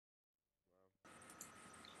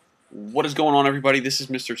What is going on, everybody? This is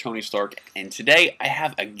Mr. Tony Stark, and today I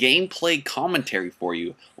have a gameplay commentary for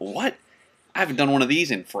you. What? I haven't done one of these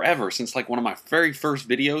in forever, since like one of my very first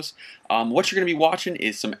videos. What you're going to be watching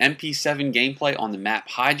is some MP7 gameplay on the map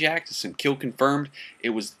Hijacked, some kill confirmed.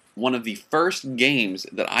 It was one of the first games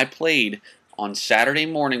that I played on Saturday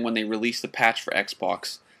morning when they released the patch for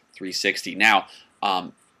Xbox 360. Now,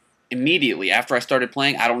 immediately after I started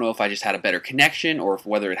playing, I don't know if I just had a better connection or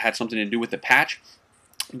whether it had something to do with the patch,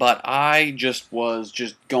 but I was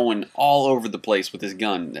going all over the place with this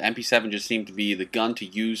gun. The MP7 just seemed to be the gun to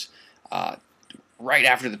use right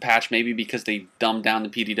after the patch, maybe because they dumbed down the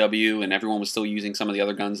PTW and everyone was still using some of the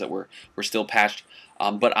other guns that were still patched.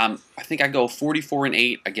 But I think I go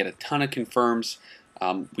 44-8. I get a ton of confirms.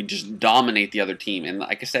 We just dominate the other team. And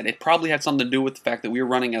like I said, it probably had something to do with the fact that we were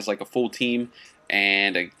running as like a full team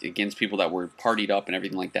and against people that were partied up and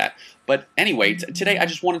everything like that. But anyway, today I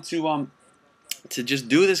just wanted to just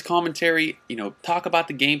do this commentary, talk about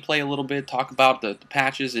the gameplay a little bit, talk about the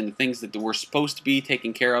patches and the things that were supposed to be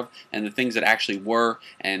taken care of and the things that actually were,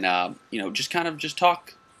 and just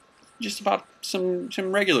talk about some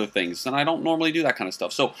regular things. And I don't normally do that kind of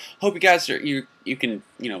stuff. So hope you guys you can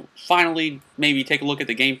finally maybe take a look at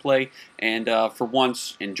the gameplay and for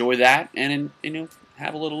once enjoy that and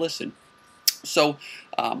have a little listen. So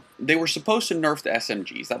they were supposed to nerf the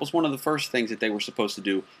SMGs. That was one of the first things that they were supposed to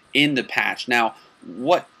do in the patch. Now,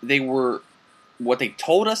 what they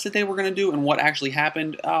told us that they were going to do and what actually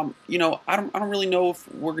happened, I don't really know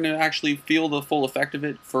if we're going to actually feel the full effect of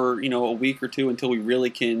it for a week or two until we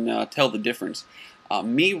really can tell the difference.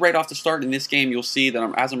 Me, right off the start in this game, you'll see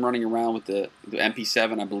that as I'm running around with the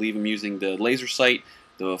MP7, I believe I'm using the laser sight,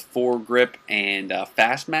 the foregrip, and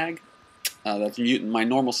fast mag. That's my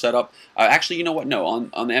normal setup. Actually, you know what? No,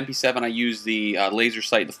 on the MP7 I use the laser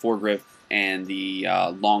sight, the foregrip, and the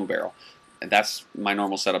long barrel. And that's my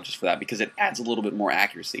normal setup just for that because it adds a little bit more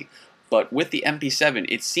accuracy. But with the MP7,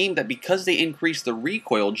 it seemed that because they increased the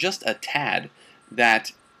recoil just a tad,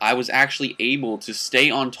 that I was actually able to stay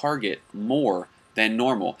on target more than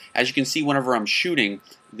normal. As you can see, whenever I'm shooting,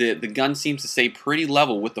 the gun seems to stay pretty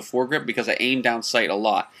level with the foregrip because I aim down sight a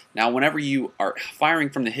lot. Now, whenever you are firing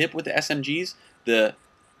from the hip with the SMGs, the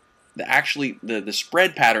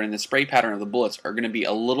spread pattern and the spray pattern of the bullets are going to be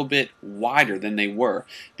a little bit wider than they were.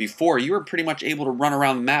 Before, you were pretty much able to run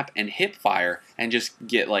around the map and hip fire and just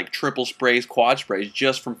get like triple sprays, quad sprays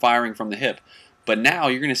just from firing from the hip. But now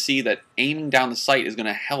you're going to see that aiming down the sight is going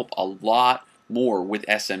to help a lot more with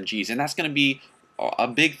SMGs, and that's going to be a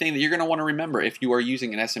big thing that you're going to want to remember if you are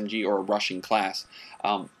using an SMG or a rushing class.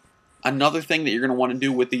 Another thing that you're going to want to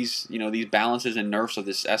do with these, these balances and nerfs of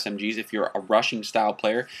this SMGs, if you're a rushing style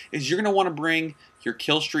player, is you're going to want to bring your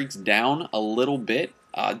kill streaks down a little bit.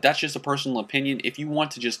 That's just a personal opinion. If you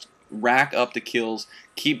want to just rack up the kills,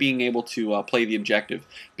 keep being able to play the objective,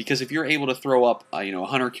 because if you're able to throw up, a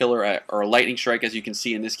hunter killer or a lightning strike, as you can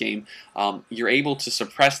see in this game, you're able to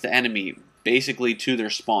suppress the enemy basically to their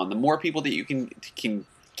spawn. The more people that you can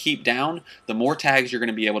keep down, the more tags you're going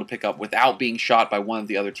to be able to pick up without being shot by one of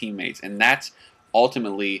the other teammates. And that's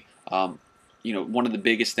ultimately, one of the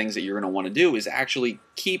biggest things that you're going to want to do is actually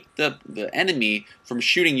keep the enemy from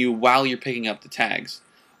shooting you while you're picking up the tags.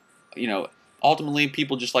 Ultimately,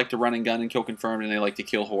 people just like to run and gun and kill confirmed, and they like to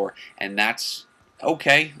kill whore, and that's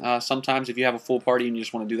okay. Sometimes if you have a full party and you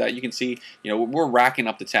just want to do that, you can see, we're racking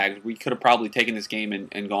up the tags. We could have probably taken this game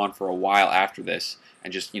and gone for a while after this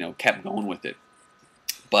and just, kept going with it.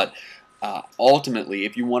 But ultimately,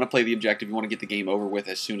 if you want to play the objective, you want to get the game over with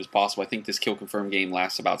as soon as possible. I think this kill confirm game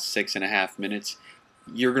lasts about 6.5 minutes.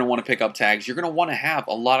 You're going to want to pick up tags. You're going to want to have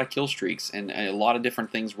a lot of kill streaks and a lot of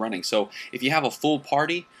different things running. So if you have a full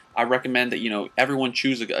party, I recommend that everyone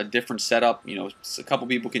choose a different setup. A couple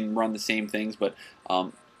people can run the same things, but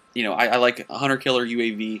I like a hunter killer,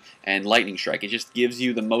 UAV, and lightning strike. It just gives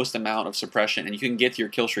you the most amount of suppression, and you can get to your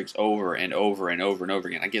kill streaks over and over and over and over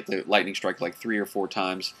again. I get the lightning strike like 3 or 4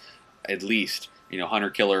 times at least. Hunter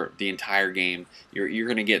killer the entire game. You're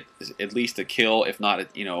going to get at least a kill, if not a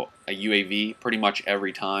UAV, pretty much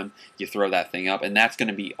every time you throw that thing up, and that's going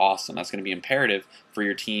to be awesome. That's going to be imperative for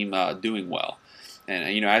your team doing well.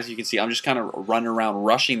 And as you can see, I'm just kind of running around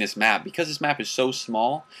rushing this map because this map is so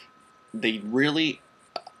small. They really,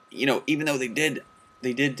 even though they did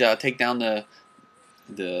take down the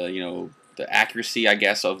accuracy, I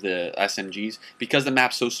guess, of the SMGs, because the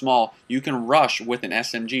map's so small, you can rush with an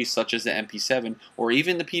SMG such as the MP7 or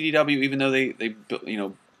even the PTW. Even though they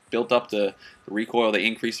built up the recoil, they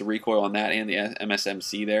increased the recoil on that and the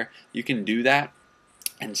MSMC there. You can do that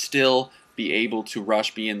and still be able to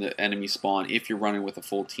rush, be in the enemy spawn if you're running with a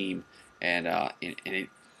full team, and I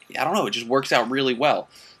don't know, it just works out really well.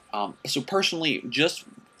 So personally, just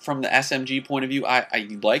from the SMG point of view, I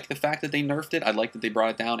like the fact that they nerfed it. I like that they brought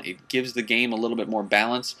it down. It gives the game a little bit more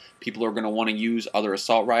balance. People are going to want to use other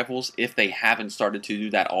assault rifles if they haven't started to do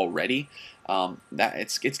that already. That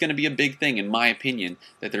it's going to be a big thing, in my opinion,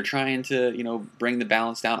 that they're trying to bring the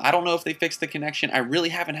balance down. I don't know if they fixed the connection. I really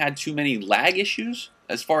haven't had too many lag issues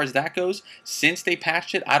as far as that goes since they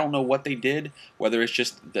patched it. I don't know what they did, whether it's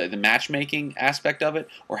just the matchmaking aspect of it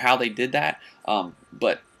or how they did that.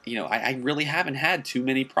 But I really haven't had too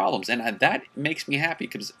many problems, and that makes me happy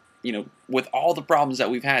because, with all the problems that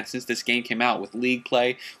we've had since this game came out with league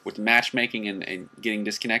play, with matchmaking and getting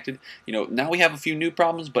disconnected, now we have a few new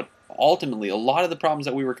problems, but ultimately a lot of the problems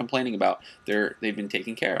that we were complaining about, they've been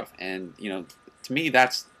taken care of, and, to me,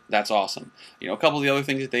 that's awesome. A couple of the other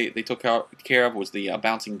things that they took care of was the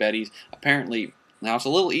bouncing Bettys. Apparently, now it's a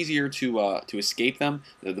little easier to escape them.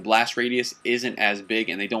 The blast radius isn't as big,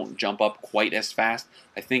 and they don't jump up quite as fast.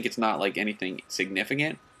 I think it's not like anything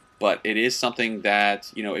significant, but it is something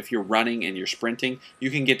that if you're running and you're sprinting,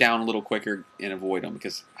 you can get down a little quicker and avoid them.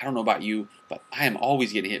 Because I don't know about you, but I am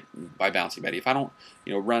always getting hit by bouncy Betty. If I don't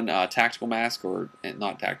run tactical mask or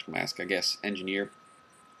not tactical mask, I guess engineer.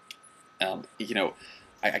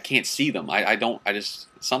 I can't see them. I just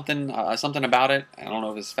something about it. I don't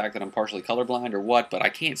know if it's the fact that I'm partially colorblind or what, but I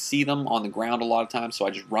can't see them on the ground a lot of times, so I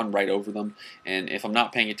just run right over them. And if I'm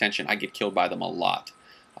not paying attention, I get killed by them a lot.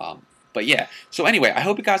 But yeah, so anyway, I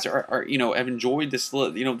hope you guys are have enjoyed this.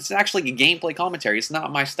 This is actually a gameplay commentary. It's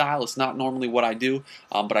not my style. It's not normally what I do.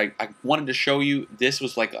 But I wanted to show you. This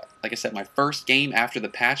was like I said, my first game after the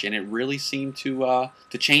patch, and it really seemed to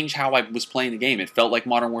change how I was playing the game. It felt like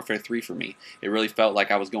Modern Warfare 3 for me. It really felt like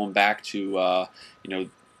I was going back to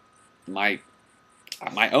my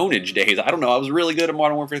ownage days. I don't know. I was really good at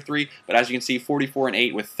Modern Warfare 3, but as you can see, 44 and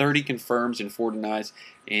 8 with 30 confirms and 4 denies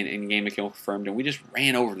in game to kill confirmed, and we just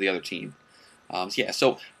ran over the other team. Yeah,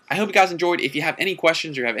 so I hope you guys enjoyed. If you have any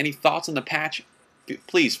questions or have any thoughts on the patch,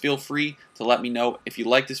 please feel free to let me know. If you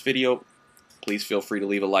like this video, please feel free to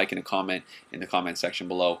leave a like and a comment in the comment section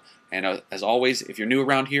below. And as always, if you're new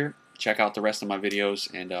around here, check out the rest of my videos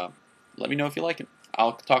and let me know if you like it.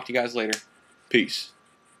 I'll talk to you guys later. Peace.